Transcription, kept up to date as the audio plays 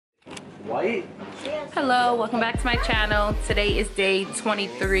White? Hello, welcome back to my channel. Today is day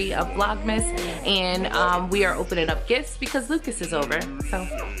 23 of Vlogmas, and we are opening up gifts because Lucas is over. So,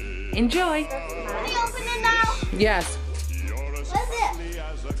 enjoy. Can we open it now? Yes. What is it?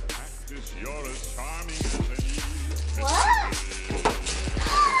 What?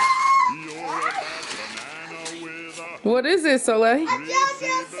 What is it, Soleil? A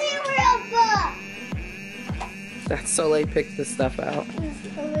JoJo cereal book. That's Soleil picked the stuff out.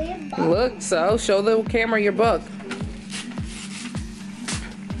 Look, so show the camera your book.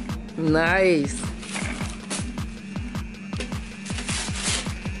 Nice.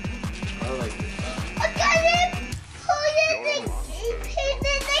 I like it.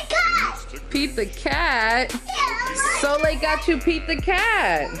 Pete the cat? Soleil got you Pete the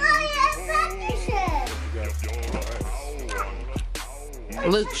cat.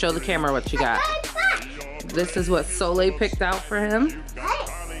 Luke, show the camera what you got. This is what Soleil picked out for him.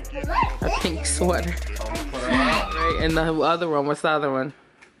 A pink sweater. Right, and the other one, what's the other one?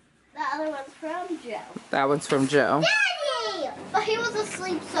 The other one's from Joe. That one's from Joe. Daddy! But he was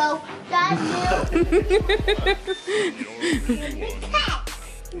asleep, so Dad knew. The cat.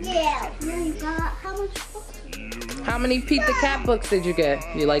 Yeah. Then you got how much books? How many Pete the Cat books did you get?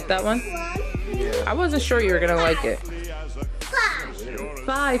 You like that one? One. I wasn't sure you were gonna like it. 5.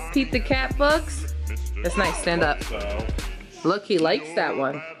 5 Pete the Cat books. That's nice. Stand up. Look, he likes that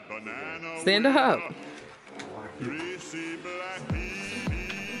one. Stand up.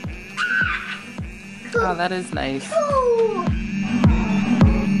 Oh, that is nice. Cool.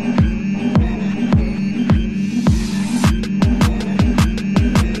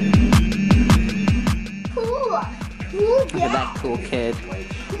 Cool. Cool, Look at that cool kid.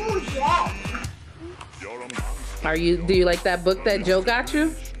 Cool, yeah. Do you like that book that Joe got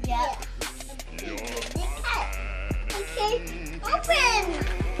you? Yeah. Okay, open.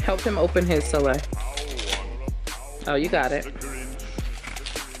 Help him open his, Soleil. Oh, you got it.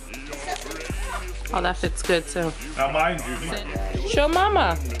 Oh, that fits good too. Now mine, Judy. Show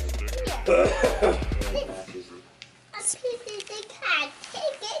Mama.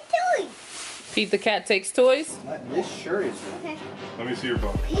 Pete the Cat takes toys. This shirt is Let me see your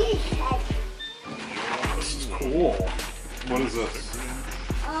book. This is cool. What is this?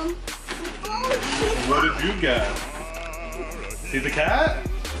 What did you get? See the cat?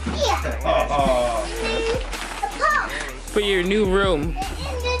 Yeah. For your new room.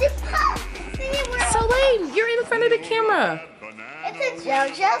 Soleil, you're in front of the camera. It's a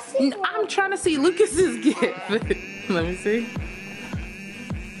JoJo. I'm trying to see Lucas's gift. Let me see.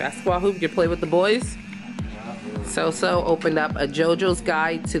 Basketball hoop, you play with the boys. SoSo opened up a JoJo's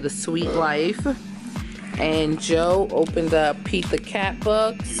Guide to the Sweet Life. And Joe opened up Pete the Cat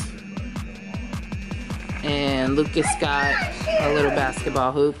books. And Lucas got a little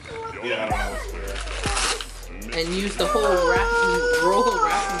basketball hoop. Yeah, I don't know what's And used the whole roll of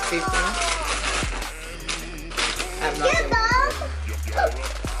wrapping paper. I have nothing.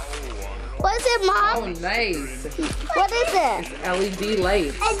 What is it, Mom? Oh, nice. What is it? It's LED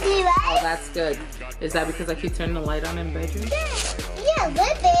lights. LED Oh, light? that's good. Is that because I keep turning the light on in the bedroom? Yeah,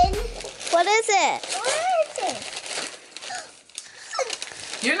 living. What is it? What is it?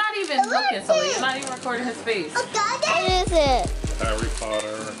 You're not even looking, Soleil. You're not even recording his face. What is it? Harry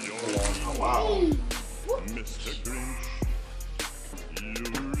Potter. Oh, wow.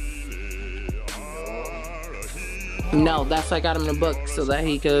 No, that's why I got him in a book, so that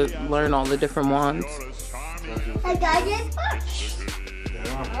he could learn all the different ones. I got it.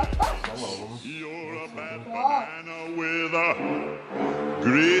 With a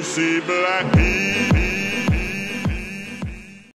greasy black